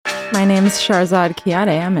My name is Sharzad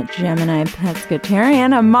Kiade. I'm a Gemini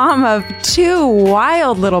pescatarian, a mom of 2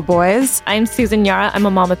 wild little boys. I'm Susan Yara. I'm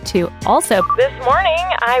a mom of 2 also. This morning,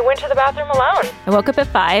 I went to the bathroom alone. I woke up at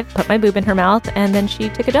 5, put my boob in her mouth, and then she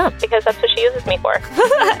took a dump. Because that's what she uses me for.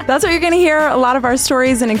 That's what you're going to hear. A lot of our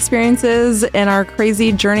stories and experiences and our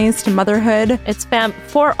crazy journeys to motherhood. It's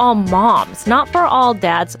for all moms, not for all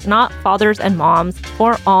dads, not fathers and moms,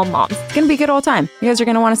 for all moms. It's going to be a good old time. You guys are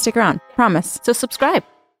going to want to stick around. Promise. So subscribe.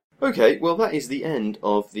 Okay, well that is the end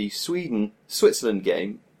of the Sweden-Switzerland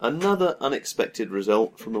game. Another unexpected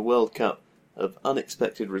result from a World Cup of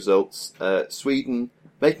unexpected results. Sweden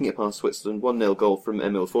making it past Switzerland, 1-0 goal from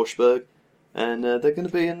Emil Forsberg, and they're going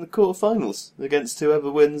to be in the quarter-finals against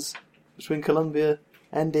whoever wins between Colombia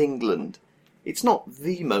and England. It's not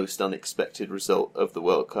the most unexpected result of the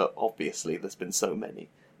World Cup, obviously, there's been so many.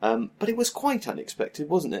 But it was quite unexpected,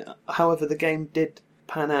 wasn't it? However, the game did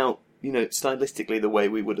pan out, stylistically the way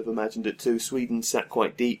we would have imagined it to. Sweden sat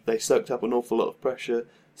quite deep, they soaked up an awful lot of pressure.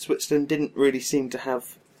 Switzerland didn't really seem to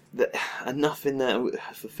have enough in there,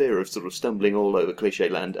 for fear of sort of stumbling all over cliché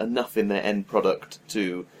land, enough in their end product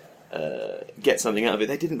to get something out of it.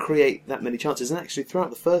 They didn't create that many chances, and actually throughout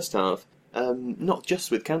the first half, not just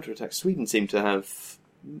with counter-attacks, Sweden seemed to have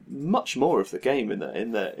much more of the game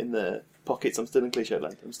in their pockets. I'm still in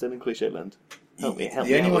cliché land. Help me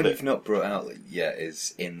the only one out you've not brought out yet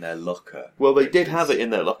is in their locker. Well, they did have it in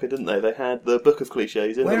their locker, didn't they? They had the book of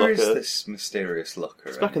clichés in the locker. Where is this mysterious locker?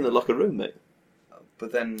 It's back in the locker room, mate.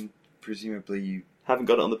 But then, presumably you haven't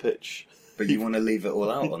got it on the pitch. But you want to leave it all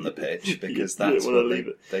out on the pitch, because that's what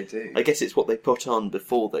they do. I guess it's what they put on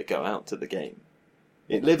before they go out to the game.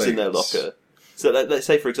 It lives in their locker. So let's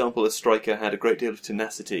say, for example, a striker had a great deal of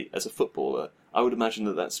tenacity as a footballer. I would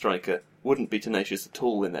imagine that striker wouldn't be tenacious at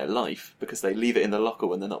all in their life, because they leave it in the locker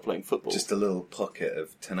when they're not playing football. Just a little pocket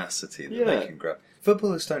of tenacity that they can grab.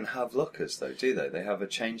 Footballers don't have lockers, though, do they? They have a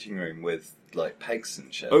changing room with, pegs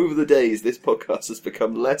and shit. Over the days, this podcast has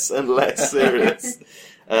become less and less serious.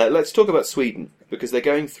 Let's talk about Sweden, because they're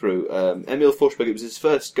going through. Emil Forsberg, it was his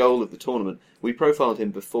first goal of the tournament. We profiled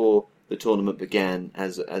him before the tournament began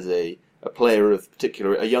as a young player of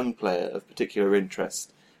particular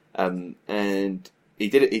interest, and he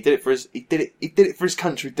did it for his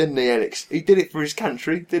country, didn't he, Alex? He did it for his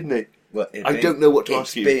country, didn't he? Well, I don't know what to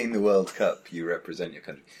ask you. Being the World Cup, you represent your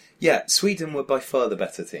country. Yeah, Sweden were by far the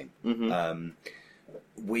better team. Mm-hmm.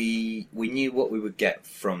 We knew what we would get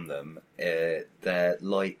from them. They're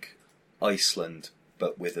like Iceland,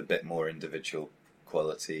 but with a bit more individual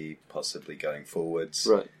quality, possibly going forwards.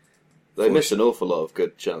 Right. They missed an awful lot of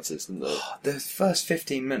good chances, didn't they? The first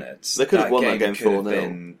 15 minutes, they could have won that game 4-0.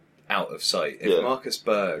 Been out of sight. If Marcus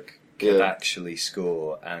Berg could actually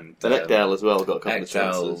score, and Ekdal as well got a couple of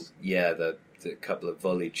chances. Yeah, the couple of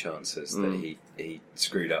volley chances that he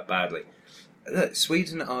screwed up badly. Look,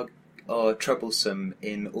 Sweden are troublesome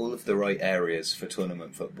in all of the right areas for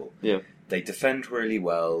tournament football. Yeah, they defend really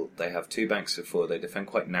well. They have 2 banks of 4. They defend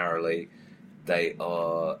quite narrowly. They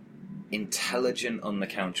are intelligent on the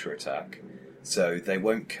counter-attack, so they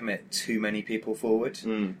won't commit too many people forward.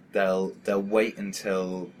 They'll wait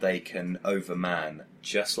until they can overman,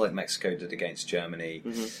 just like Mexico did against Germany,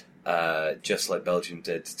 just like Belgium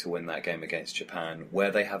did to win that game against Japan.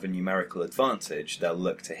 Where they have a numerical advantage, they'll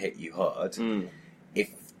look to hit you hard.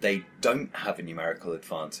 If they don't have a numerical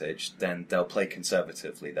advantage, then they'll play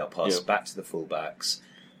conservatively. They'll pass back to the fullbacks.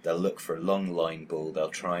 They'll look for a long line ball. They'll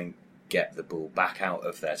try and get the ball back out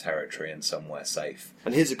of their territory and somewhere safe.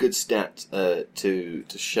 And here's a good stat to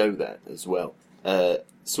show that as well.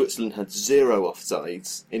 Switzerland had 0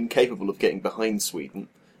 offsides, incapable of getting behind Sweden,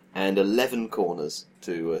 and 11 corners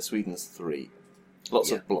to Sweden's 3.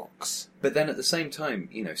 Lots of blocks. But then at the same time,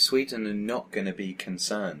 Sweden are not going to be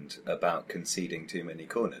concerned about conceding too many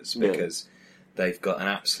corners, because they've got an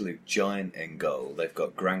absolute giant in goal. They've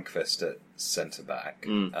got Granqvist at centre-back.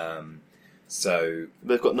 So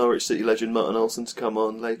they've got Norwich City legend Martin Olsen to come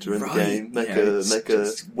on later in the game, make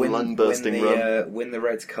a lung-bursting run, win the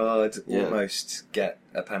red card, almost get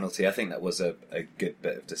a penalty. I think that was a good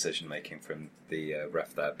bit of decision making from the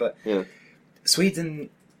ref there. But Sweden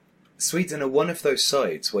are one of those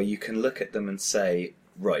sides where you can look at them and say,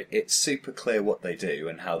 right, it's super clear what they do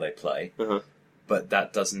and how they play, but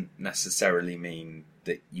that doesn't necessarily mean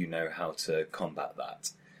that you know how to combat that.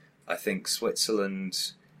 I think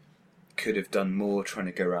Switzerland could have done more trying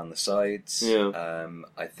to go around the sides.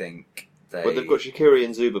 I think Well, they've got Shaqiri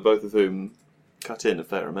and Zuba, both of whom cut in a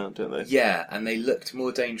fair amount, don't they? Yeah, and they looked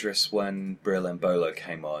more dangerous when Brill and Bolo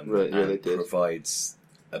came on. Right, and provides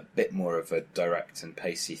a bit more of a direct and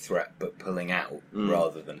pacey threat, but pulling out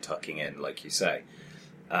rather than tucking in, like you say.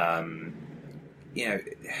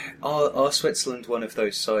 are Switzerland one of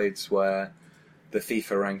those sides where the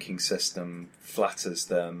FIFA ranking system flatters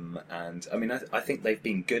them? And I mean, I think they've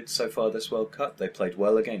been good so far this World Cup. They played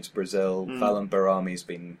well against Brazil. Valon Barami's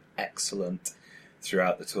been excellent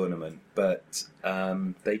throughout the tournament, but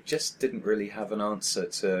they just didn't really have an answer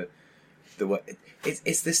to the way.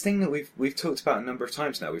 It's this thing that we've talked about a number of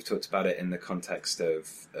times now. We've talked about it in the context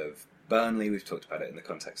of Burnley. We've talked about it in the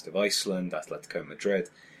context of Iceland, Atletico Madrid.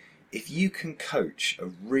 If you can coach a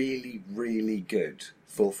really, really good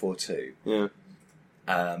 4-4-2,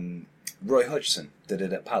 Roy Hodgson did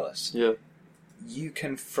it at Palace. Yeah. You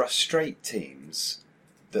can frustrate teams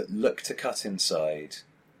that look to cut inside,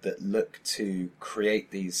 that look to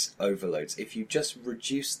create these overloads. If you just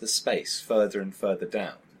reduce the space further and further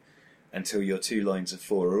down until your two lines of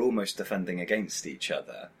four are almost defending against each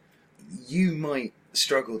other, you might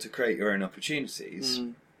struggle to create your own opportunities.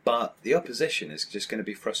 But the opposition is just going to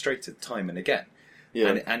be frustrated time and again.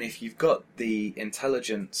 Yeah. And if you've got the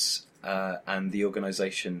intelligence and the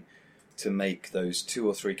organisation to make those 2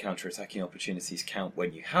 or 3 counter-attacking opportunities count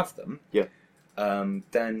when you have them,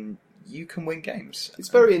 then you can win games. It's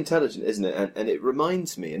very intelligent, isn't it? And it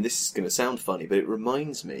reminds me, and this is going to sound funny, but it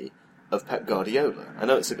reminds me of Pep Guardiola. I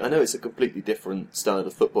know it's a completely different style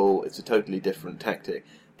of football. It's a totally different tactic.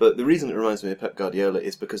 But the reason it reminds me of Pep Guardiola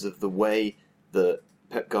is because of the way that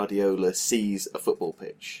Pep Guardiola sees a football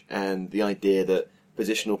pitch, and the idea that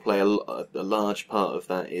positional play, a large part of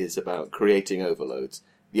that is about creating overloads.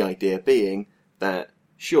 The idea being that,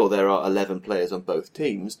 sure, there are 11 players on both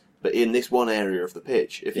teams, but in this one area of the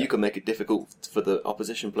pitch, if you can make it difficult for the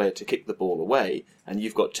opposition player to kick the ball away, and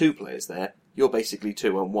you've got 2 players there, you're basically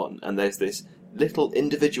 2-on-1, and there's this little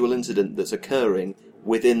individual incident that's occurring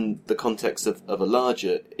within the context of a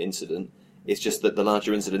larger incident. It's just that the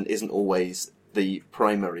larger incident isn't always the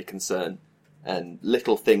primary concern, and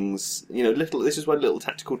little things, this is why little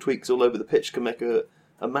tactical tweaks all over the pitch can make a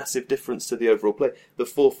massive difference to the overall play. The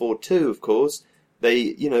 4-4-2, of course,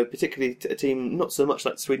 they, particularly a team not so much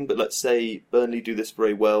like Sweden, but let's say Burnley do this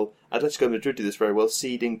very well, Atletico Madrid do this very well,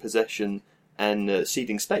 ceding possession and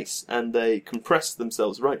ceding space, and they compress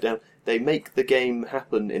themselves right down. They make the game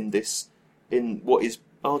happen in what is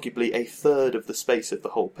arguably a third of the space of the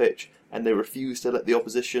whole pitch, and they refuse to let the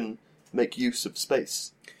opposition make use of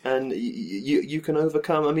space. And you can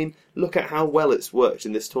overcome. I mean, look at how well it's worked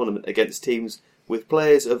in this tournament against teams with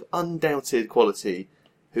players of undoubted quality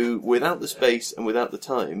who, without the space and without the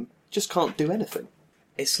time, just can't do anything.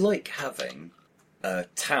 It's like having a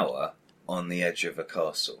tower on the edge of a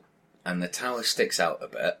castle, and the tower sticks out a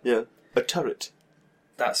bit. Yeah, a turret.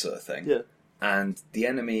 That sort of thing. Yeah. And the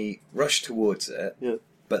enemy rush towards it,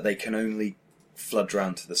 but they can only flood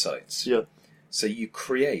round to the sides. Yeah. So you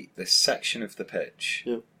create this section of the pitch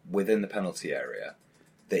within the penalty area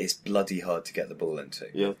that is bloody hard to get the ball into.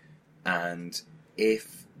 Yeah. And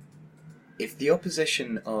if the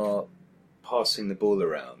opposition are passing the ball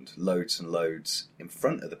around loads and loads in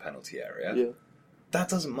front of the penalty area, that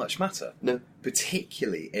doesn't much matter. No.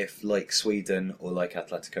 Particularly if, like Sweden or like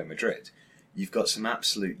Atletico Madrid, you've got some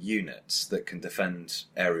absolute units that can defend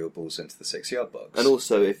aerial balls into the 6-yard box. And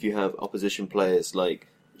also if you have opposition players like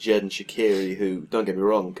Xherdan Shaqiri, who, don't get me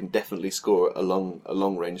wrong, can definitely score a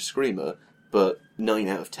long-range screamer, but 9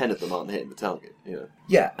 out of 10 of them aren't hitting the target.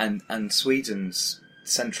 Yeah, and Sweden's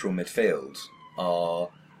central midfield are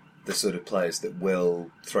the sort of players that will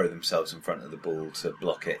throw themselves in front of the ball to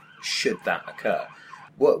block it, should that occur.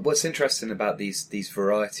 What's interesting about these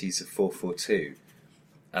varieties of 4-4-2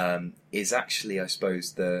 is actually, I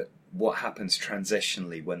suppose, what happens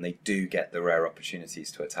transitionally when they do get the rare opportunities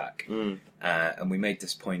to attack. And we made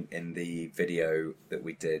this point in the video that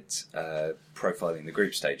we did profiling the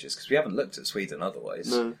group stages, because we haven't looked at Sweden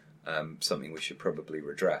otherwise. No. Something we should probably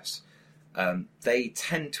redress. They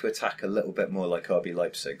tend to attack a little bit more like RB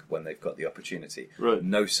Leipzig when they've got the opportunity. Right.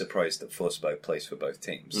 No surprise that Forsberg plays for both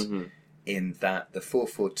teams. Mm-hmm. In that the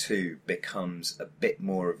 4-4-2 becomes a bit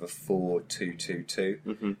more of a 4-2-2-2.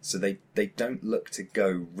 Mm-hmm. So they don't look to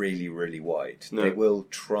go really, really wide. No. They will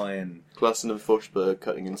try and... Klaassen and Forsberg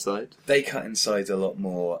cutting inside. They cut inside a lot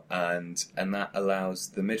more, and that allows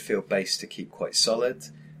the midfield base to keep quite solid.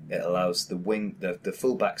 It allows the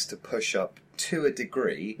fullbacks to push up to a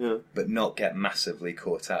degree, but not get massively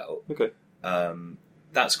caught out. Okay.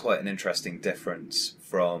 That's quite an interesting difference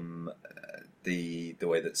from the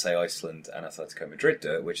way that, say, Iceland and Atletico Madrid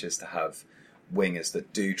do it, which is to have wingers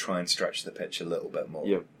that do try and stretch the pitch a little bit more.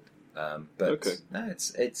 Yeah. No,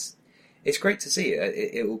 it's great to see.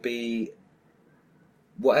 It will be,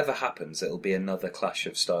 whatever happens, it will be another clash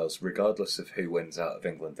of styles, regardless of who wins out of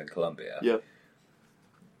England and Colombia. Yeah.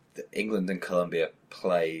 England and Colombia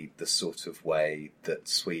play the sort of way that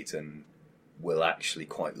Sweden will actually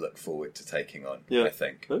quite look forward to taking on, I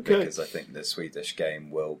think. Okay. Because I think the Swedish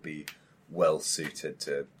game will be well suited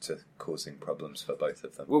to causing problems for both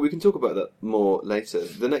of them. Well, we can talk about that more later.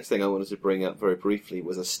 The next thing I wanted to bring up very briefly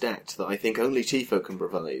was a stat that I think only Tifo can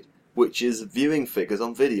provide, which is viewing figures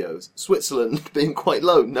on videos. Switzerland being quite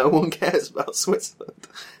low, no one cares about Switzerland.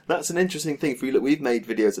 That's an interesting thing. If we look, we've made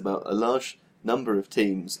videos about a large number of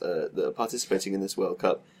teams that are participating in this World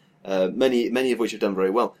Cup, many of which have done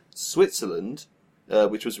very well. Switzerland,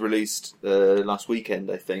 which was released last weekend,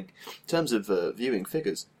 I think, in terms of viewing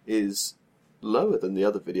figures, is lower than the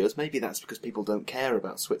other videos. Maybe that's because people don't care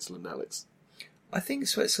about Switzerland, Alex. I think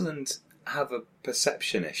Switzerland have a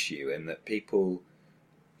perception issue in that people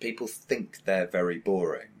think they're very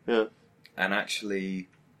boring. Yeah. And actually,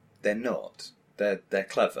 they're not. They're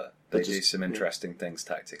clever. They do some interesting things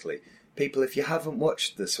tactically. People, if you haven't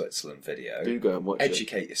watched the Switzerland video, do go and watch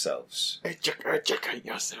educate yourselves. Educate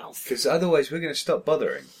yourself. Because otherwise we're going to stop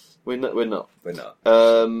bothering. We're not.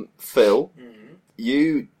 Mm-hmm. Phil,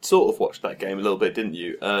 you sort of watched that game a little bit, didn't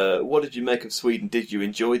you? What did you make of Sweden? Did you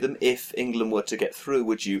enjoy them? If England were to get through,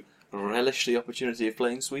 would you relish the opportunity of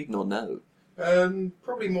playing Sweden or no?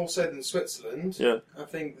 Probably more so than Switzerland. Yeah. I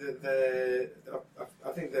think that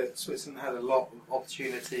Switzerland had a lot of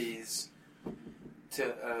opportunities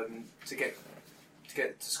to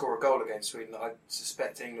score a goal against Sweden. I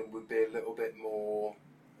suspect England would be a little bit more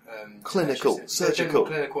clinical, surgical.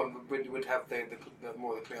 Clinical, and would have the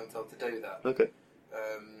more of the clientele to do that. Okay.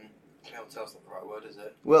 Clientele's not the right word, is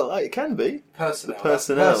it? Well, it can be. Personnel. The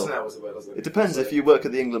personnel. Personnel was the word. It depends. If you work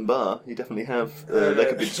at the England bar, you definitely have. They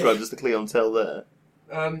could be described as the clientele there.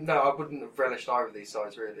 No, I wouldn't have relished either of these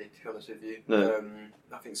sides, really, to be honest with you. No.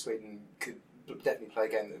 I think Sweden could definitely play a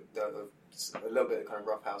game that a little bit of kind of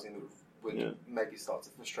roughhousing that would maybe start to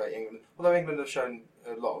frustrate England. Although England have shown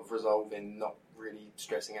a lot of resolve in not really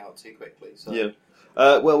stressing out too quickly. So. Yeah.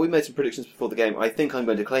 Well, we made some predictions before the game. I think I'm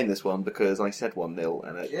going to claim this one because I said 1-0,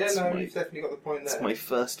 and you've definitely got the point there. It's my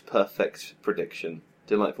first perfect prediction.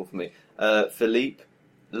 Delightful for me. Philippe,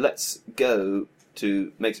 let's go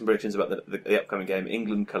to make some predictions about the upcoming game,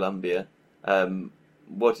 England-Colombia.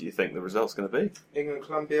 What do you think the result's going to be?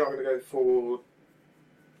 England-Colombia, I'm going to go for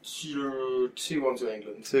 2-1 to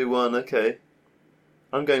England. 2-1, okay.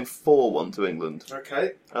 I'm going 4-1 to England.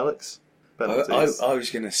 Okay. Alex? I was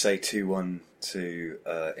going to say 2-1 to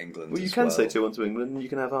England. Well, you can say 2-1 to England, and you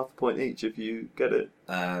can have half a point each if you get it.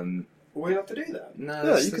 We have to do that. No,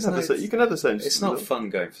 yeah, you can have the same. It's not fun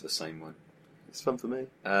going for the same one. It's fun for me.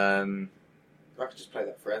 I could just play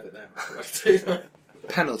that forever now.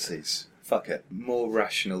 Penalties. Fuck it. More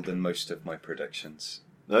rational than most of my predictions.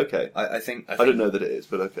 Okay. I think I don't know that it is,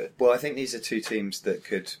 but okay. Well, I think these are two teams that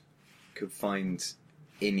could find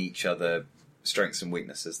in each other strengths and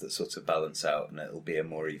weaknesses that sort of balance out, and it'll be a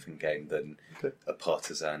more even game than a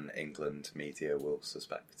partisan England media will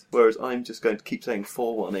suspect. Whereas I'm just going to keep saying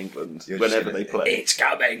 4-1 England whenever they play. It's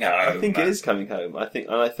coming home. I think it is coming home. I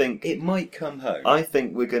think it might come home. I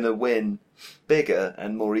think we're going to win bigger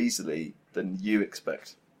and more easily than you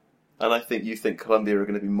expect. And I think you think Colombia are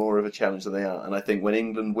going to be more of a challenge than they are. And I think when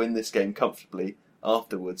England win this game comfortably,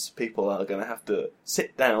 afterwards, people are going to have to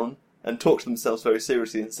sit down and talk to themselves very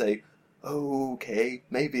seriously and say, okay,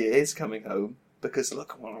 maybe it is coming home, because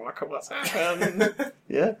look at what's happened.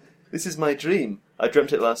 Yeah, this is my dream. I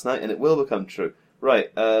dreamt it last night, and it will become true.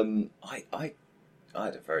 Right. I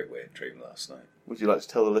had a very weird dream last night. Would you like to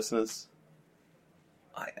tell the listeners?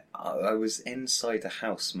 I was inside a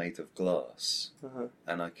house made of glass,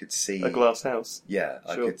 and I could see a glass house. Yeah,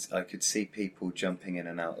 sure. I could see people jumping in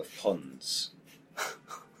and out of ponds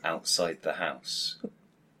outside the house.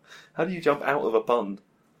 How do you jump out of a pond?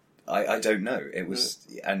 I don't know. It was,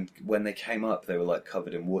 and when they came up, they were like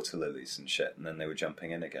covered in water lilies and shit, and then they were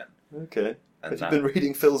jumping in again. Okay. Have you been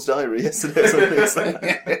reading Phil's diary yesterday or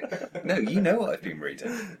something? No, you know what I've been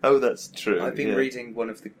reading. Oh, that's true. I've been reading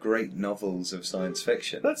one of the great novels of science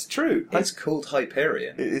fiction. That's true. It's called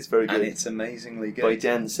Hyperion. It is very good. And it's amazingly good. By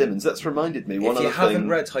Dan Simmons. That's reminded me. If you haven't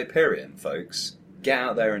read Hyperion, folks, get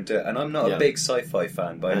out there and do it. And I'm not a big sci-fi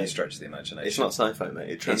fan by any stretch of the imagination. It's not sci-fi,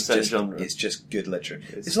 mate. It transcends genre. It's just good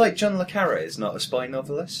literature. It's like John le Carré is not a spy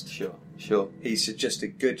novelist. Sure. He's just a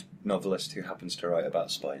good novelist who happens to write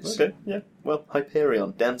about spies. Okay, yeah. Well,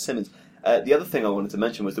 Hyperion, Dan Simmons. The other thing I wanted to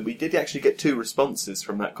mention was that we did actually get 2 responses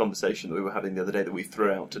from that conversation that we were having the other day that we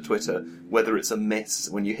threw out to Twitter, whether it's a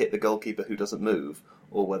miss when you hit the goalkeeper who doesn't move,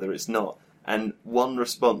 or whether it's not. And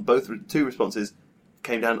two responses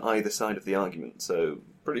came down either side of the argument, so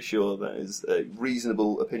pretty sure that is a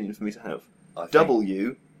reasonable opinion for me to have.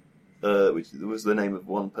 which was the name of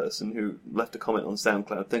one person who left a comment on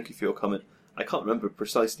SoundCloud. Thank you for your comment. I can't remember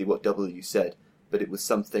precisely what W said, but it was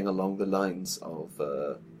something along the lines of...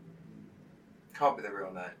 Can't be the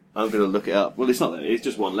real name. I'm going to look it up. Well, it's not that. It's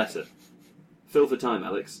just one letter. Fill for time,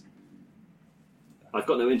 Alex. I've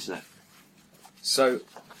got no internet. So,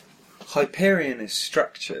 Hyperion is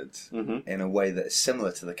structured in a way that is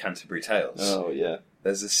similar to the Canterbury Tales. Oh, yeah.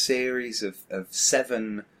 There's a series of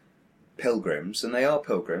 7 pilgrims, and they are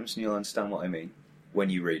pilgrims, and you'll understand what I mean when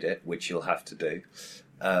you read it, which you'll have to do,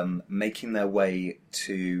 making their way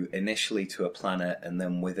initially to a planet, and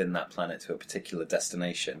then within that planet to a particular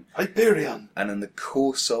destination. Hyperion! And in the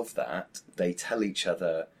course of that, they tell each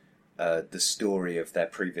other the story of their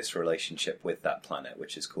previous relationship with that planet,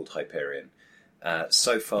 which is called Hyperion.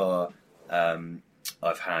 So far,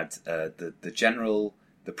 I've had the general,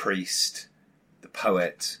 the priest, the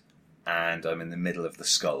poet, and I'm in the middle of the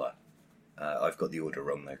scholar. I've got the order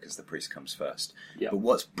wrong, though, because the priest comes first. Yep. But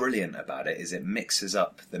what's brilliant about it is it mixes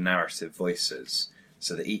up the narrative voices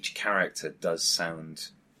so that each character does sound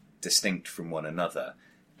distinct from one another,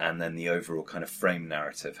 and then the overall kind of frame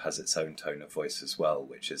narrative has its own tone of voice as well,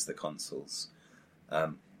 which is the consoles.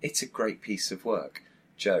 It's a great piece of work.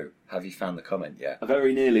 Joe, have you found the comment yet?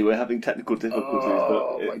 Very nearly. We're having technical difficulties.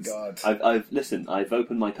 Oh, my God. I've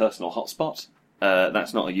opened my personal hotspot.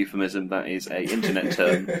 That's not a euphemism. That is a internet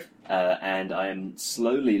term. And I am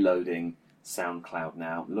slowly loading SoundCloud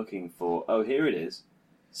now, looking for... Oh, here it is.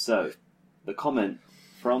 So, the comment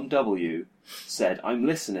from W said, "I'm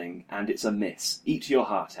listening, and it's a miss. Eat your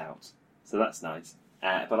heart out." So that's nice.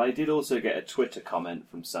 But I did also get a Twitter comment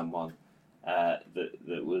from someone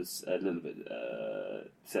that was a little bit...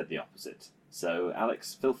 said the opposite. So,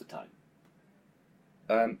 Alex, fill for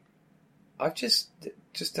time. I've just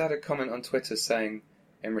had a comment on Twitter saying,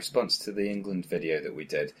 in response to the England video that we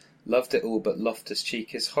did, "Loved it all, but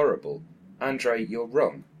Loftus-Cheek is horrible. Andre, you're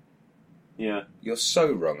wrong." Yeah. You're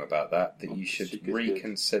so wrong about that you should Loftus-Cheek is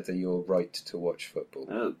reconsider your right to watch football.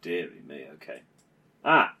 Oh, dearie me, okay.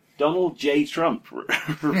 Donald J. Trump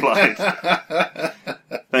replied.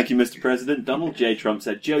 "Thank you, Mr. President." Donald J. Trump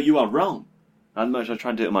said, "Joe, you are wrong." I'm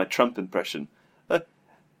trying to do my Trump impression.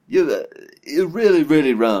 You're really,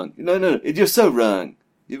 really wrong. No, you're so wrong.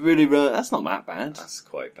 You're really wrong. That's not that bad. That's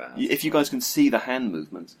quite bad. If you guys can see the hand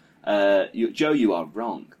movement. Joe, you are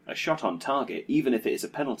wrong. A shot on target, even if it is a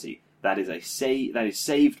penalty, that is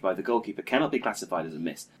saved by the goalkeeper, cannot be classified as a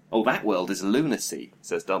miss. Oh, that world is lunacy,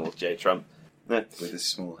 says Donald J. Trump. With his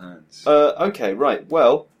small hands. Okay, right.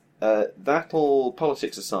 Well,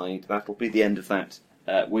 politics aside, that'll be the end of that.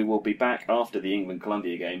 We will be back after the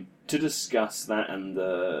England-Colombia game to discuss that and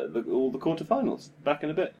all the quarterfinals. Back in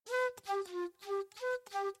a bit.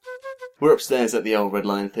 We're upstairs at the Old Red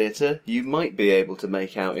Lion Theatre. You might be able to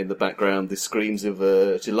make out in the background the screams of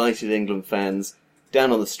delighted England fans.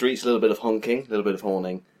 Down on the streets, a little bit of honking, a little bit of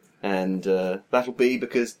horning. And that'll be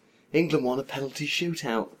because England won a penalty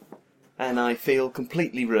shootout. And I feel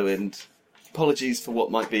completely ruined. Apologies for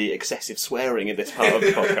what might be excessive swearing in this part of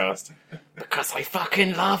the podcast. Because I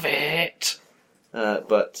fucking love it!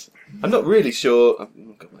 But I'm not really sure...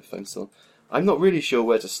 I've got my phone still. I'm not really sure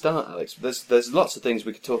where to start, Alex. There's lots of things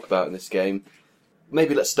we could talk about in this game.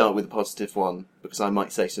 Maybe let's start with the positive one, because I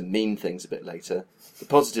might say some mean things a bit later. The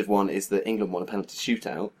positive one is that England won a penalty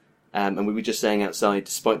shootout, and we were just saying outside,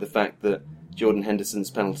 despite the fact that Jordan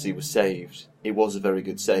Henderson's penalty was saved, it was a very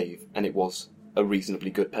good save, and it was a reasonably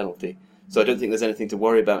good penalty. So I don't think there's anything to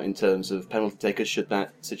worry about in terms of penalty takers should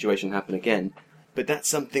that situation happen again. But that's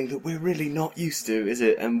something that we're really not used to, is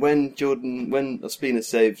it? And when Ospina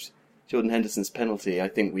saved Jordan Henderson's penalty, I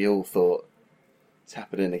think we all thought, it's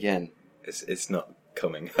happening again. It's not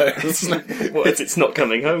coming home. It's not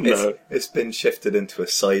coming home, though. It's been shifted into a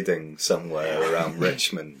siding somewhere around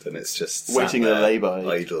Richmond, and it's just waiting in a lay-by,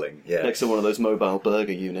 idling. Yeah, next to one of those mobile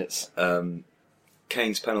burger units.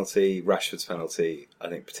 Kane's penalty, Rashford's penalty, I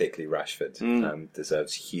think particularly Rashford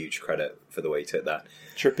deserves huge credit for the way he took that.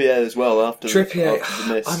 Trippier as well after the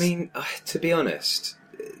miss. I mean, to be honest,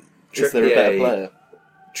 is there a better player?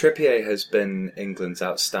 Trippier has been England's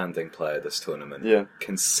outstanding player this tournament. Yeah.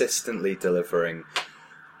 Consistently delivering,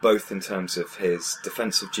 both in terms of his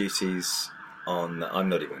defensive duties on... I'm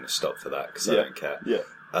not even going to stop for that because I don't care. Yeah.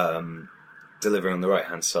 Delivering on the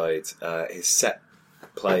right-hand side. His set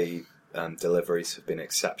play deliveries have been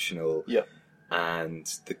exceptional. Yeah. And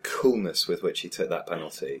the coolness with which he took that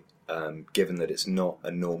penalty, given that it's not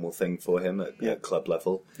a normal thing for him at club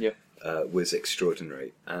level, was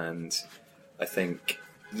extraordinary. And I think...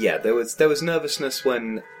 Yeah, there was nervousness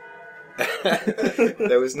when Eric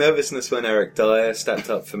Dyer stepped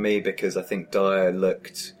up for me, because I think Dyer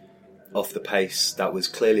looked off the pace. That was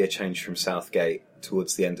clearly a change from Southgate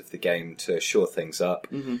towards the end of the game to shore things up.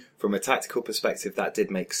 Mm-hmm. From a tactical perspective, that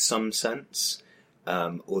did make some sense.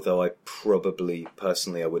 Although I probably,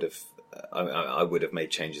 personally, I would have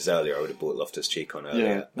made changes earlier. I would have brought Loftus-Cheek on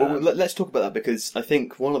earlier. Yeah. Well, let's talk about that, because I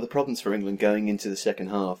think one of the problems for England going into the second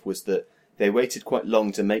half was that they waited quite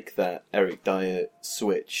long to make that Eric Dyer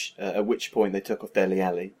switch, at which point they took off Dele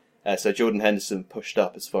Alli. So Jordan Henderson pushed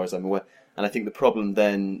up, as far as I'm aware. And I think the problem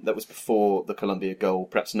then, that was before the Colombia goal,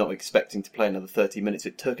 perhaps not expecting to play another 30 minutes,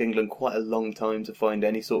 it took England quite a long time to find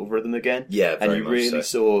any sort of rhythm again. Yeah, very and you much really so.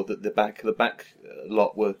 saw that the back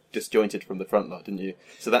lot were disjointed from the front lot, didn't you?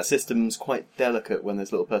 So that system's quite delicate when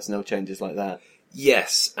there's little personnel changes like that.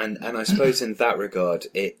 Yes, and I suppose in that regard,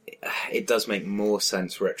 it does make more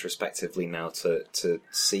sense retrospectively now to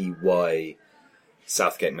see why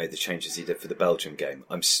Southgate made the changes he did for the Belgium game.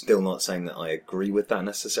 I'm still not saying that I agree with that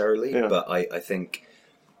necessarily, but I think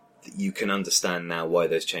you can understand now why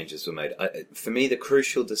those changes were made. For me, the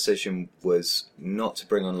crucial decision was not to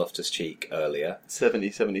bring on Loftus-Cheek earlier.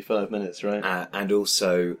 75 minutes, right? And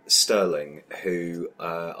also Sterling, who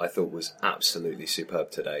I thought was absolutely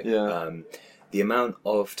superb today. Yeah. The amount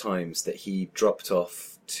of times that he dropped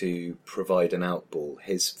off to provide an outball,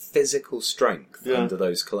 his physical strength under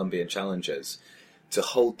those Colombian challenges, to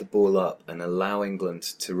hold the ball up and allow England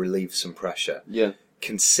to relieve some pressure. Yeah.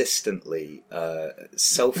 Consistently,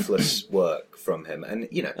 selfless work from him. And,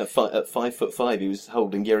 you know... At 5'5", he was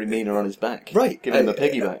holding Yerry Mina on his back. Right. Giving him a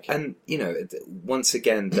piggyback. And, you know, once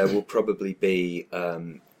again, there will probably be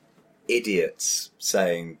idiots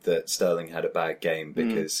saying that Sterling had a bad game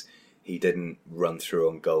because he didn't run through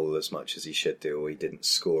on goal as much as he should do, or he didn't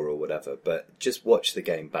score or whatever. But just watch the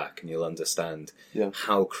game back and you'll understand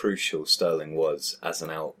how crucial Sterling was as an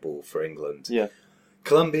outball for England. Yeah.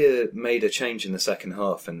 Colombia made a change in the second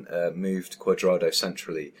half and moved Cuadrado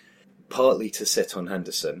centrally, partly to sit on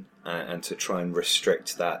Henderson and to try and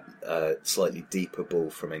restrict that slightly deeper ball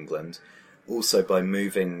from England. Also, by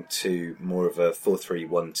moving to more of a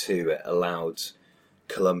 4-3-1-2, it allowed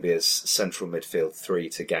Colombia's central midfield three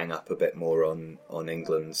to gang up a bit more on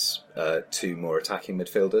England's two more attacking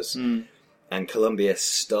midfielders. And Colombia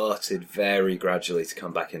started very gradually to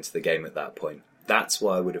come back into the game at that point. That's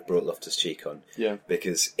why I would have brought Loftus-Cheek on. Yeah.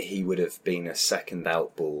 Because he would have been a second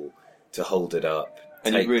out ball to hold it up,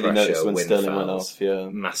 and take you really pressure, noticed when win Sterling fouls, went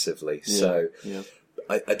off, massively. So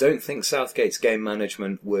I don't think Southgate's game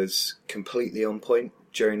management was completely on point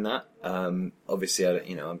during that. Obviously,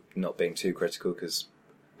 I'm not being too critical because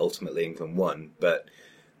ultimately England won, but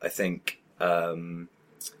I think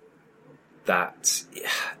that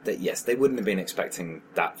yes, they wouldn't have been expecting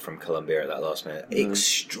that from Colombia at that last minute.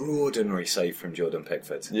 Extraordinary save from Jordan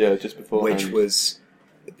Pickford. Yeah, just before. Which was...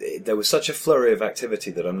 There was such a flurry of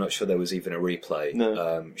activity that I'm not sure there was even a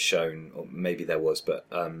replay shown, or maybe there was, but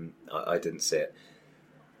I didn't see it.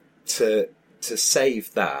 To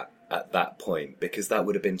save that at that point, because that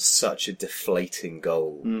would have been such a deflating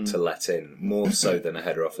goal to let in, more so than a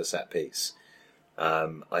header off a set piece.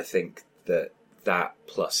 I think that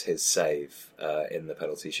plus his save in the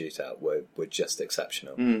penalty shootout were just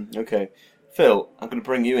exceptional. Okay. Phil, I'm going to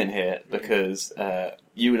bring you in here because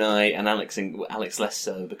you and I, and Alex less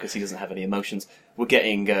so because he doesn't have any emotions, were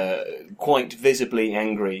getting quite visibly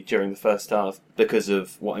angry during the first half because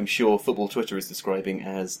of what I'm sure football Twitter is describing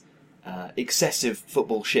as excessive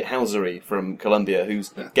football shithousery from Colombia,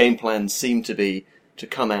 whose game plans seem to be to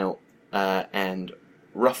come out and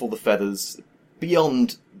ruffle the feathers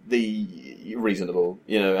beyond the reasonable,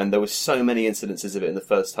 and there were so many incidences of it in the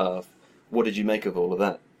first half. What did you make of all of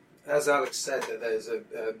that? As Alex said, that there's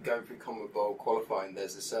going through CONMEBOL qualifying,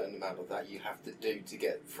 there's a certain amount of that you have to do to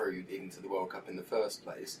get through into the World Cup in the first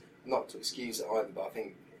place. Not to excuse it either, but I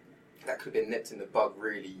think that could have been nipped in the bud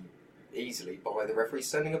really easily by the referee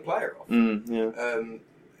sending a player off.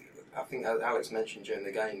 I think, as Alex mentioned during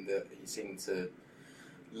the game, that he seemed to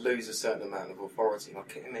lose a certain amount of authority. I've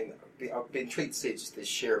been intrigued to see just the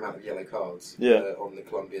sheer amount of yellow cards on the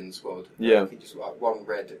Colombian squad. I think just one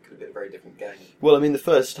red, it could have been a very different game. Well, the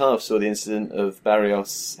first half saw the incident of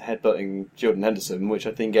Barrios headbutting Jordan Henderson, which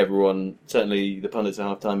I think everyone, certainly the pundits at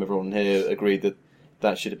half-time, everyone here agreed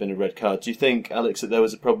that should have been a red card. Do you think, Alex, that there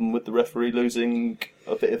was a problem with the referee losing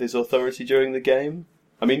a bit of his authority during the game?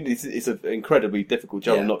 It's an incredibly difficult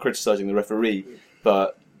job. I'm not criticising the referee,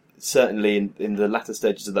 but certainly in the latter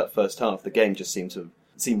stages of that first half, the game just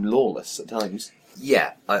seemed lawless at times.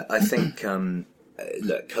 Yeah, I think,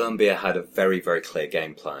 look, Colombia had a very, very clear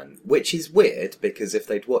game plan, which is weird because if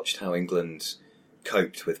they'd watched how England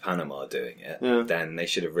coped with Panama doing it, then they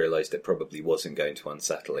should have realised it probably wasn't going to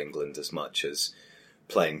unsettle England as much as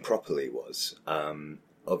playing properly was.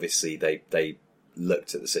 obviously they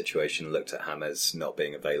looked at the situation, looked at James not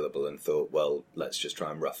being available, and thought, well, let's just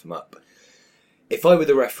try and rough him up. If I were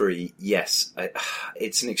the referee, yes,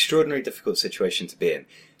 it's an extraordinarily difficult situation to be in.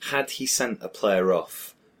 Had he sent a player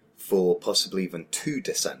off for possibly even 2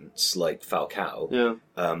 dissents, like Falcao,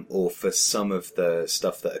 or for some of the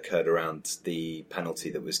stuff that occurred around the penalty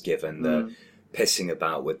that was given, the pissing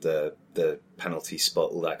about with the penalty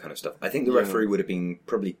spot, all that kind of stuff, I think the referee would have been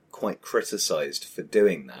probably quite criticised for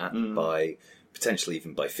doing that by, potentially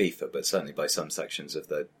even by FIFA, but certainly by some sections of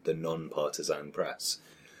the non-partisan press.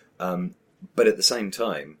 But at the same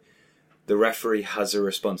time, the referee has a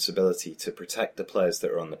responsibility to protect the players that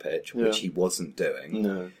are on the pitch, which he wasn't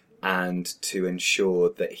doing, and to ensure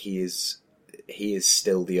that he is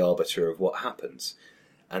still the arbiter of what happens.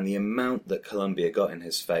 And the amount that Colombia got in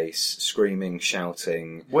his face, screaming,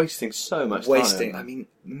 shouting... Wasting so much time. I mean,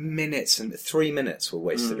 minutes, and 3 minutes were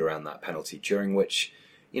wasted around that penalty, during which,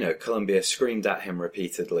 Colombia screamed at him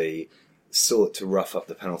repeatedly, sought to rough up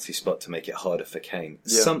the penalty spot to make it harder for Kane.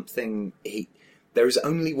 There is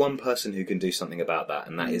only one person who can do something about that,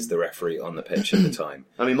 and that is the referee on the pitch at the time.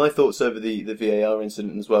 I mean, my thoughts over the VAR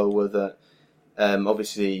incident as well were that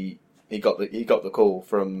obviously he got the call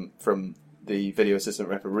from the video assistant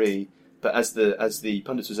referee, but as the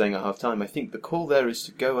pundits were saying at half time, I think the call there is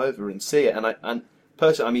to go over and see it. And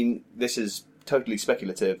personally, I mean, this is totally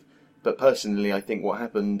speculative, but personally, I think what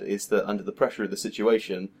happened is that under the pressure of the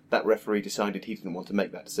situation, that referee decided he didn't want to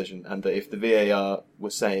make that decision, and that if the VAR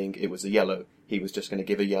was saying it was a yellow, he was just going to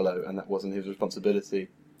give a yellow, and that wasn't his responsibility.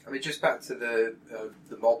 I mean, just back to the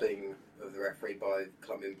mobbing of the referee by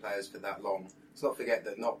Colombian players for that long. Let's not forget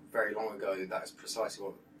that not very long ago, that's precisely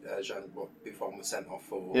what Buffon was sent off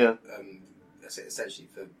for. Yeah. Essentially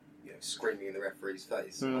for screaming in the referee's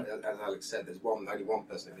face. As Alex said, there's only one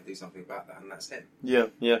person who can do something about that, and that's him.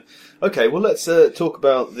 Yeah. Okay, well, let's talk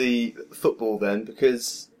about the football then,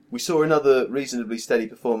 because we saw another reasonably steady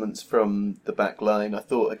performance from the back line. I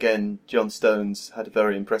thought, again, John Stones had a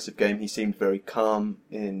very impressive game. He seemed very calm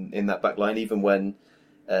in that back line, even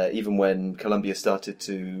when Colombia started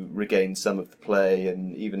to regain some of the play,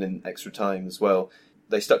 and even in extra time as well.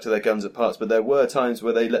 They stuck to their guns at parts, but there were times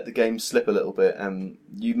where they let the game slip a little bit. And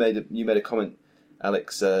you made a comment,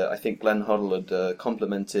 Alex. I think Glenn Hoddle had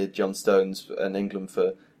complimented John Stones and England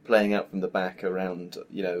for playing out from the back around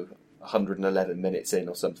 111 minutes in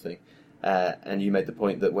or something. And you made the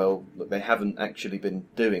point that, well, look, they haven't actually been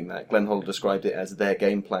doing that. Glenn Hoddle described it as their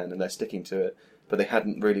game plan and they're sticking to it, but they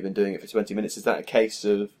hadn't really been doing it for 20 minutes. Is that a case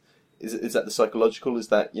of, is that the psychological? Is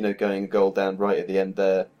that, going a goal down right at the end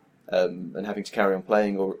there and having to carry on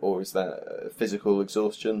playing, or is that physical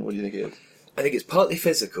exhaustion? What do you think it is? I think it's partly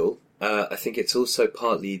physical. I think it's also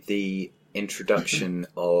partly the introduction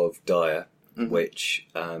of Dyer, which,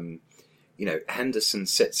 Henderson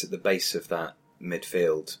sits at the base of that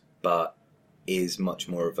midfield, but is much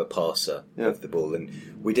more of a passer of the ball. And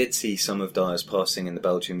we did see some of Dyer's passing in the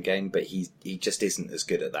Belgium game, but he just isn't as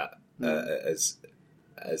good at that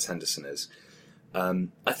as Henderson is.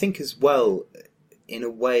 I think as well, in a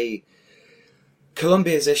way,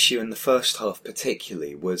 Colombia's issue in the first half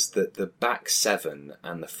particularly was that the back seven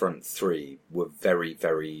and the front three were very,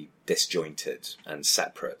 very disjointed and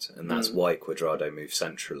separate, and that's why Cuadrado moved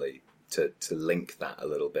centrally to link that a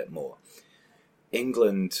little bit more.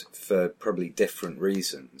 England, for probably different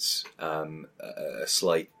reasons, a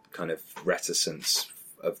slight kind of reticence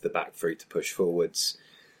of the back three to push forwards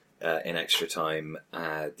in extra time,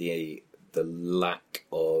 the lack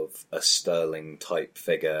of a Sterling type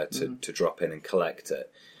figure to drop in and collect it,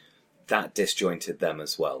 that disjointed them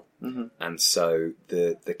as well. And so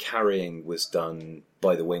the carrying was done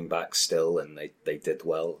by the wing backs still, and they did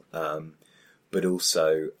well. But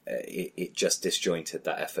also it just disjointed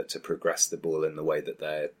that effort to progress the ball in the way that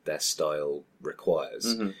their style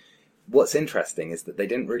requires. What's interesting is that they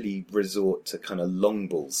didn't really resort to kind of long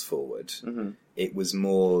balls forward. It was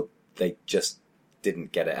more they just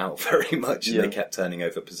didn't get it out very much, and they kept turning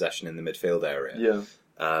over possession in the midfield area.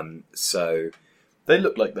 So they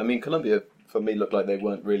looked like, Colombia for me looked like they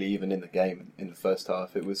weren't really even in the game in the first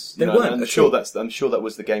half. It was they weren't. I'm sure that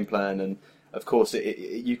was the game plan, and of course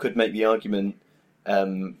you could make the argument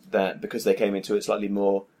that because they came into it slightly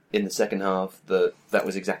more in the second half, that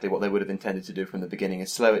was exactly what they would have intended to do from the beginning: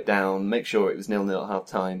 is slow it down, make sure it was 0-0 at half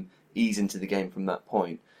time, ease into the game from that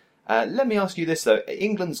point. Let me ask you this though: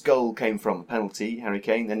 England's goal came from a penalty, Harry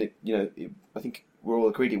Kane, and I think we're all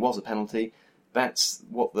agreed it was a penalty. That's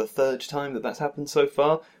the third time that's happened so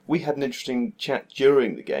far. We had an interesting chat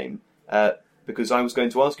during the game because I was going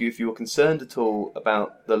to ask you if you were concerned at all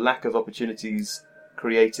about the lack of opportunities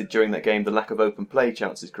created during that game, the lack of open play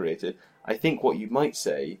chances created. I think what you might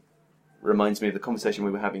say reminds me of the conversation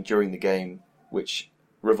we were having during the game, which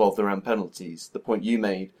revolved around penalties. The point you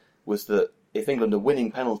made was that if England are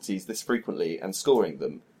winning penalties this frequently and scoring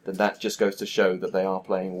them, then that just goes to show that they are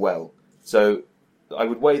playing well. So I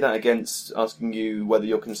would weigh that against asking you whether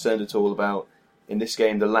you're concerned at all about, in this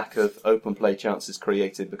game, the lack of open play chances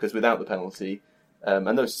created, because without the penalty,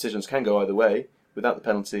 and those decisions can go either way, without the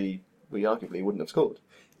penalty, we arguably wouldn't have scored.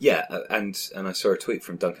 Yeah, and I saw a tweet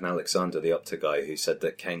from Duncan Alexander, the Opta guy, who said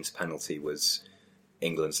that Kane's penalty was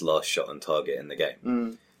England's last shot on target in the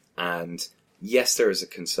game. And yes, there is a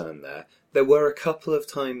concern there. There were a couple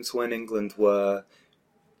of times when England were,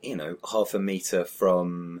 half a metre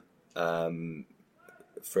from... Actually,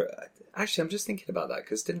 I'm just thinking about that,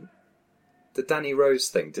 because the Danny Rose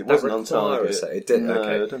thing, did that require a set? It didn't. No,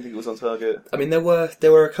 okay. I don't think it was on target. I mean, there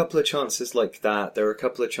were a couple of chances like that. There were a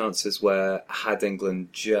couple of chances where, had England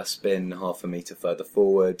just been half a metre further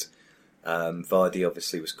forward, Vardy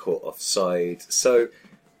obviously was caught offside. So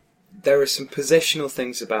there are some positional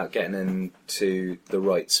things about getting into the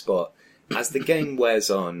right spot. As the game wears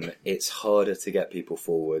on, it's harder to get people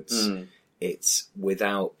forwards. It's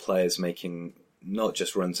without players making not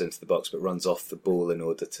just runs into the box, but runs off the ball in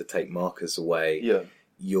order to take markers away. Yeah.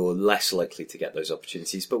 You're less likely to get those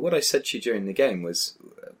opportunities. But what I said to you during the game was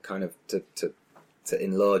kind of to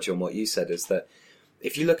enlarge on what you said, is that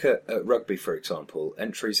if you look at rugby, for example,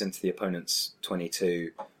 entries into the opponent's 22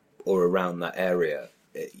 or around that area,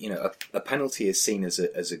 a penalty is seen as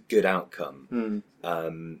a good outcome.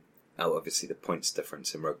 Obviously the points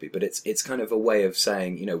difference in rugby, but it's kind of a way of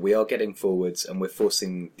saying, we are getting forwards and we're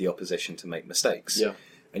forcing the opposition to make mistakes. Yeah.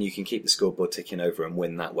 And you can keep the scoreboard ticking over and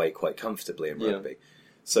win that way quite comfortably in rugby.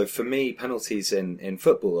 So for me, penalties in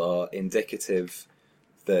football are indicative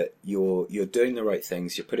that you're doing the right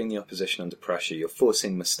things, you're putting the opposition under pressure, you're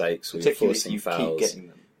forcing mistakes, or you're forcing fouls.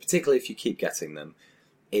 Particularly if you keep getting them.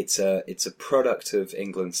 It's a product of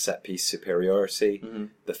England's set-piece superiority,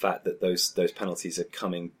 the fact that those penalties are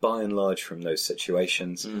coming by and large from those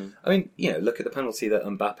situations. I mean, look at the penalty that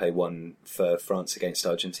Mbappe won for France against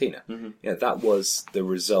Argentina. That was the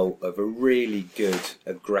result of a really good,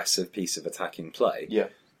 aggressive piece of attacking play. Yeah.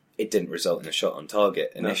 It didn't result in a shot on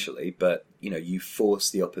target initially, but you force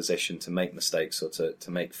the opposition to make mistakes or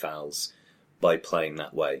to make fouls by playing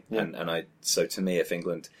that way. Yeah. So to me, if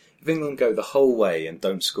England go the whole way and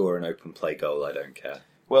don't score an open play goal, I don't care.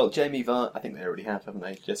 Well, Jamie Vardy, I think they already have, haven't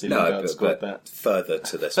they? Jesse no, scored that. Further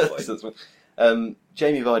to this point.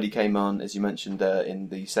 Jamie Vardy came on, as you mentioned, in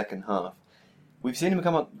the second half. We've seen him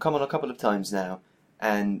come on a couple of times now,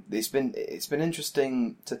 and it's been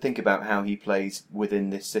interesting to think about how he plays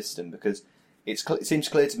within this system, because it seems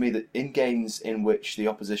clear to me that in games in which the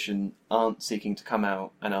opposition aren't seeking to come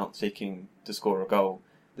out and aren't seeking to score a goal,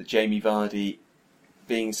 that Jamie Vardy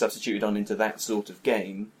being substituted on into that sort of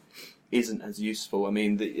game isn't as useful. I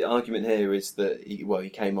mean, the argument here is that he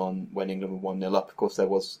came on when England were 1-0 up. Of course, there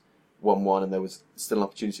was 1-1 and there was still an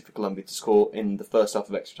opportunity for Colombia to score. In the first half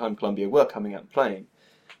of extra time, Colombia were coming out and playing.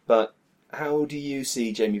 But how do you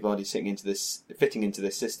see Jamie Vardy fitting into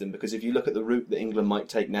this system? Because if you look at the route that England might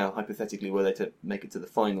take now, hypothetically, were they to make it to the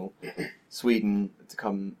final, Sweden to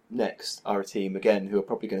come next are a team, again, who are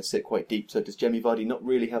probably going to sit quite deep. So does Jamie Vardy not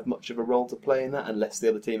really have much of a role to play in that unless the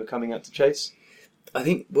other team are coming out to chase? I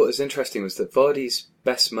think what was interesting was that Vardy's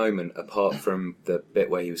best moment, apart from the bit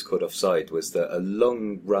where he was caught offside, was that a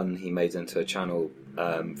long run he made into a channel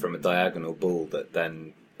from a diagonal ball that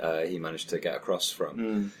then he managed to get across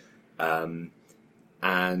from. And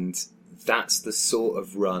that's the sort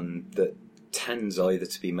of run that tends either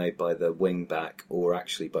to be made by the wing back or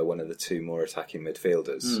actually by one of the two more attacking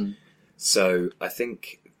midfielders. So I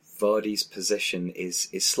think Vardy's position is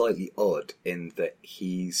slightly odd in that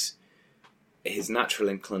his natural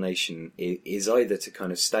inclination is either to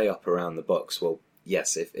kind of stay up around the box. Well,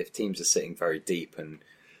 yes, if teams are sitting very deep and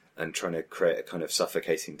trying to create a kind of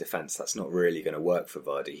suffocating defence, that's not really going to work for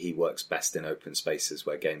Vardy. He works best in open spaces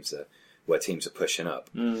where teams are pushing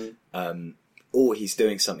up. Or he's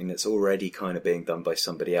doing something that's already kind of being done by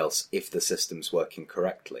somebody else if the system's working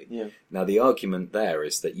correctly. Yeah. Now, the argument there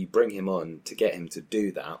is that you bring him on to get him to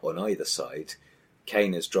do that on either side.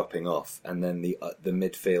 Kane is dropping off, and then the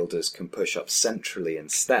midfielders can push up centrally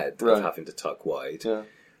instead of having to tuck wide. Yeah.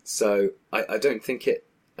 So I don't think it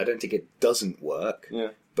doesn't work.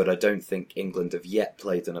 Yeah. But I don't think England have yet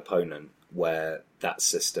played an opponent where that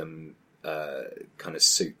system kind of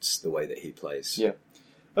suits the way that he plays. Yeah.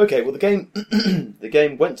 Okay, well, the game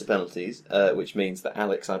went to penalties, which means that,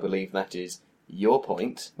 Alex, I believe that is your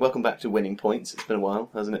point. Welcome back to Winning Points. It's been a while,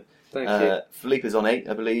 hasn't it? Thank you. Philippe is on 8,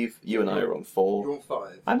 I believe. You and I are on 4. You're on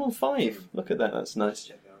 5. I'm on 5. Look at that, that's nice.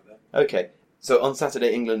 Okay, so on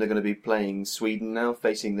Saturday, England are going to be playing Sweden now,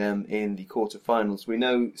 facing them in the quarter-finals. We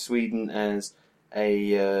know Sweden as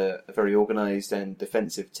a very organised and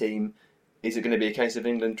defensive team. Is it going to be a case of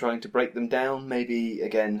England trying to break them down? Maybe,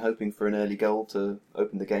 again, hoping for an early goal to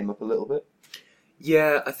open the game up a little bit?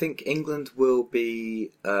 Yeah, I think England will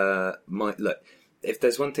be... Look, if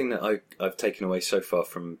there's one thing that I've taken away so far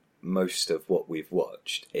from most of what we've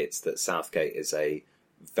watched, it's that Southgate is a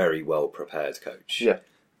very well-prepared coach. Yeah.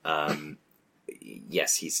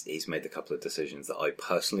 Yes, he's made a couple of decisions that I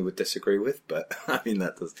personally would disagree with, but I mean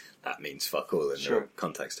that means fuck all in the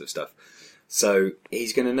context of stuff. So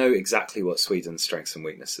he's going to know exactly what Sweden's strengths and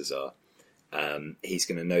weaknesses are. He's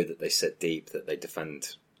going to know that they sit deep, that they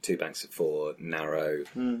defend two banks of four, narrow.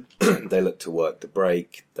 They look to work the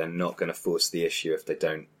break. They're not going to force the issue if they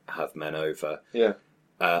don't have men over. Yeah.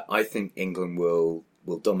 I think England will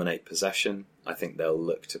dominate possession. I think they'll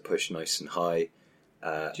look to push nice and high.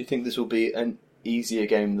 Do you think this will be an easier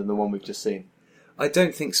game than the one we've just seen? I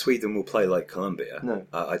don't think Sweden will play like Colombia. No.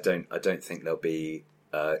 I don't think they'll be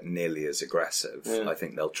nearly as aggressive. Yeah. I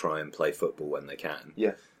think they'll try and play football when they can.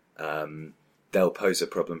 Yeah. They'll pose a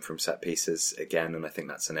problem from set pieces again, and I think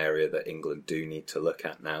that's an area that England do need to look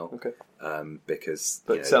at now. Okay. Because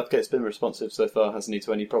Southgate's been responsive so far, hasn't he,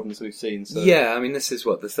 to any problems we've seen? So. Yeah, I mean, this is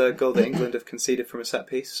the third goal that England have conceded from a set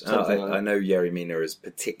piece. I know Yerry Mina is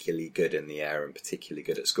particularly good in the air and particularly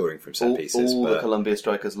good at scoring from set pieces. All the Colombia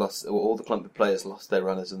strikers lost, or all the Colombia players lost their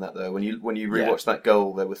runners in that though. When you rewatch that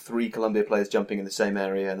goal, there were 3 Colombia players jumping in the same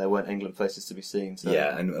area, and there weren't England faces to be seen. So.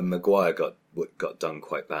 Yeah, and Maguire got done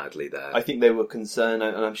quite badly there. I think they were concerned,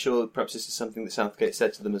 and I'm sure perhaps this is something that Southgate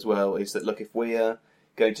said to them as well, is that, look, if we are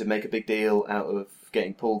going to make a big deal out of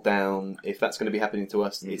getting pulled down, if that's going to be happening to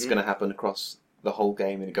us, it's going to happen across the whole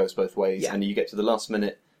game, and it goes both ways. Yeah. And you get to the last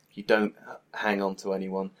minute, you don't hang on to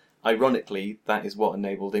anyone. Ironically, that is what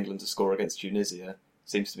enabled England to score against Tunisia.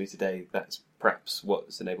 Seems to be today, that's perhaps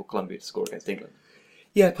what's enabled Colombia to score against England.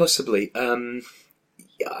 Yeah, possibly. I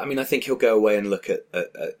mean, I think he'll go away and look at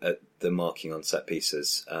the marking on set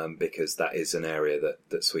pieces, because that is an area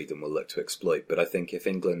that Sweden will look to exploit. But I think if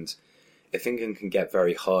England can get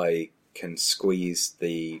very high, can squeeze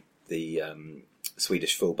the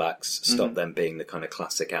Swedish fullbacks, stop them being the kind of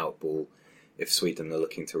classic outball. If Sweden are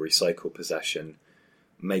looking to recycle possession,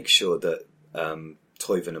 make sure that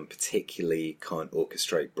Toivonen particularly can't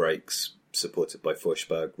orchestrate breaks, supported by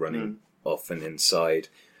Forsberg running off and inside.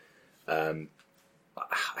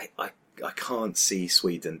 I can't see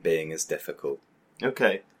Sweden being as difficult.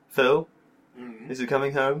 Okay. Phil, is it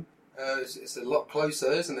coming home? It's a lot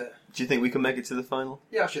closer, isn't it? Do you think we can make it to the final?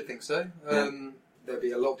 Yeah, I should think so. There'd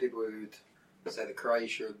be a lot of people who'd say that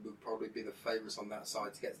Croatia would probably be the favourites on that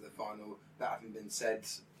side to get to the final. That having been said,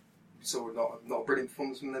 saw not a brilliant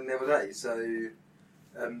performance from them the other day. So,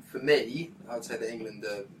 for me, I'd say that England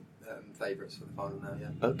are favourites for the final now,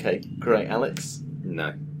 yeah. Okay, great. Alex?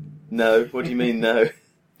 No. No? What do you mean, no?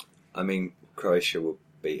 I mean, Croatia will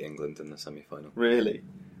beat England in the semi-final. Really?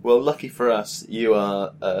 Well, lucky for us, you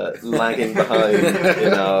are lagging behind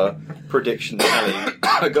in our prediction tally.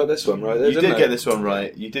 I got this one right there, You did get this one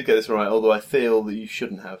right. You did get this one right, although I feel that you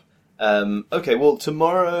shouldn't have. Okay, well,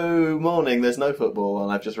 tomorrow morning there's no football,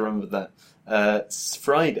 and I've just remembered that. It's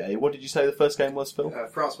Friday. What did you say the first game was, Phil?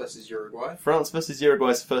 France versus Uruguay. France versus Uruguay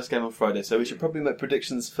is the first game on Friday, so we should probably make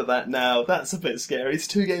predictions for that now. That's a bit scary. It's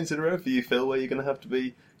 2 games in a row for you, Phil, where you're going to have to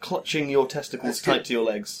be clutching your testicles tight to your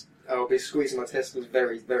legs. I'll be squeezing my testicles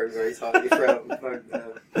very, very, very tightly throughout.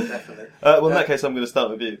 Definitely. Well, in that case, I'm going to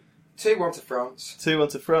start with you. 2-1 to France. 2-1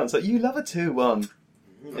 to France. You love a 2-1.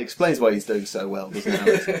 Explains why he's doing so well, doesn't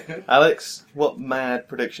it, Alex? Alex, what mad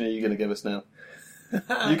prediction are you going to give us now?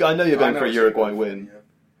 I know you're going for a Uruguay win,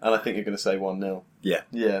 and I think you're going to say 1-0. Yeah.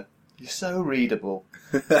 Yeah. You're so readable.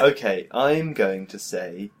 Okay, I'm going to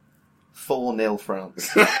say 4-0 France.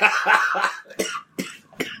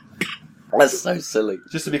 That's so silly.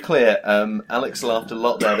 Just to be clear, Alex laughed a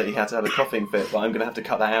lot there that he had to have a coughing fit, but I'm going to have to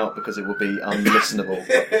cut that out because it will be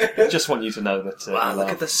unlistenable. Just want you to know that. Wow, look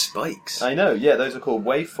at the spikes. I know, yeah, those are called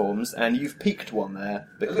waveforms, and you've peaked one there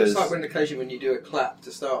because. It looks like an occasion when you do a clap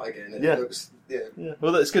to start again. It looks, yeah.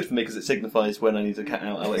 Well, that's good for me because it signifies when I need to cut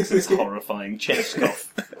out Alex's horrifying chest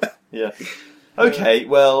cough. Yeah. Okay,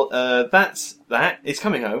 well, that's that. It's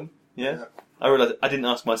coming home. Yeah. I realised I didn't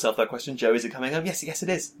ask myself that question. Joe, is it coming home? Yes, it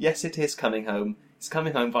is. Yes, it is coming home. It's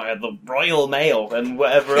coming home via the Royal Mail and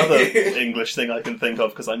whatever other English thing I can think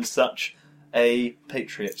of because I'm such a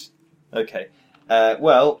patriot. Okay.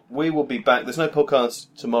 Well, we will be back. There's no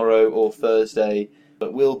podcast tomorrow or Thursday,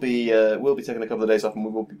 but we'll be taking a couple of days off and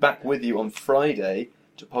we will be back with you on Friday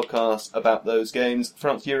to podcast about those games.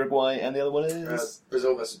 France, Uruguay, and the other one is...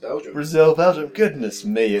 Brazil versus Belgium. Brazil, Belgium. Goodness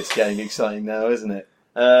me, it's getting exciting now, isn't it?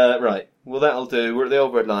 Right, well that'll do. We're at the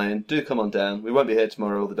Old Red Lion. Do come on down. We won't be here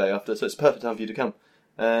tomorrow or the day after, so it's a perfect time for you to come.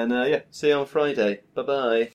 And see you on Friday. Bye-bye.